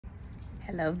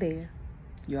Hello there.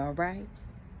 You all right?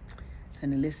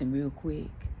 Honey, listen real quick.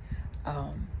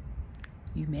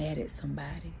 You mad at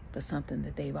somebody for something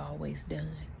that they've always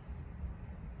done.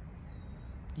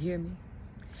 You hear me?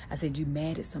 I said you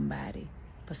mad at somebody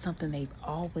for something they've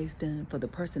always done, for the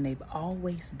person they've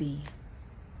always been.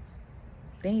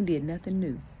 They ain't did nothing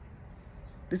new.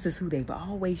 This is who they've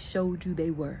always showed you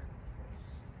they were.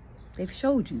 They've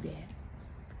showed you that.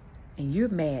 And you're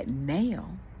mad now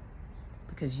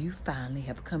because you finally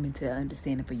have come into an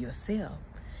understanding for yourself.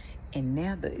 And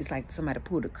now it's like somebody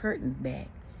pulled a curtain back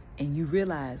and you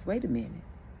realize, wait a minute,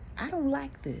 I don't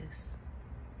like this.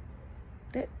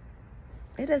 That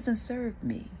doesn't serve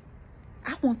me.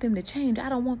 I want them to change. I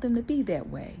don't want them to be that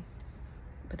way.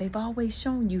 But they've always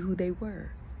shown you who they were.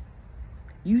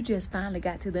 You just finally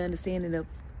got to the understanding of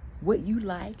what you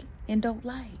like and don't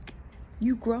like.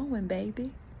 You growing,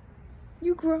 baby.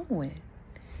 You growing.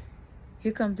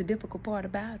 Here comes the difficult part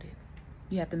about it.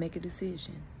 You have to make a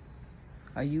decision.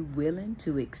 Are you willing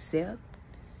to accept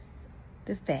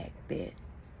the fact that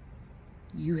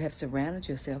you have surrounded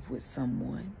yourself with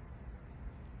someone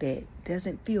that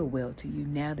doesn't feel well to you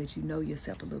now that you know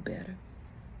yourself a little better?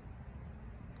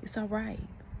 It's all right.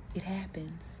 It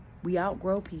happens. We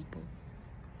outgrow people.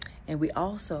 And we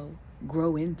also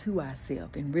grow into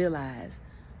ourselves and realize,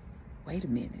 wait a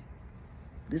minute,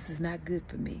 this is not good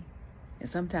for me. And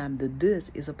sometimes the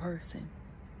this is a person.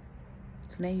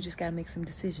 So now you just got to make some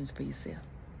decisions for yourself.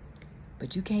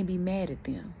 But you can't be mad at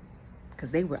them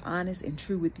because they were honest and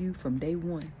true with you from day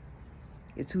one.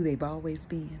 It's who they've always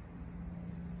been.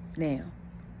 Now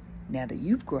that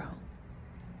you've grown,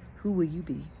 who will you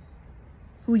be?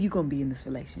 Who are you going to be in this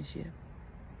relationship?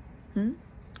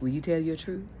 Will you tell your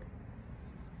truth?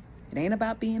 It ain't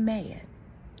about being mad.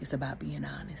 It's about being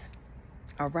honest.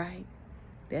 All right?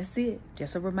 That's it.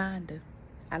 Just a reminder.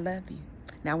 I love you.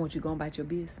 Now I want you to go about your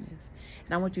business.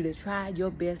 And I want you to try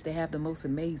your best to have the most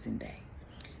amazing day.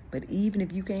 But even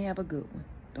if you can't have a good one,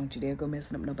 don't you dare go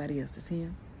messing up nobody else's.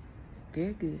 Him.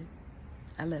 Very good.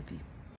 I love you.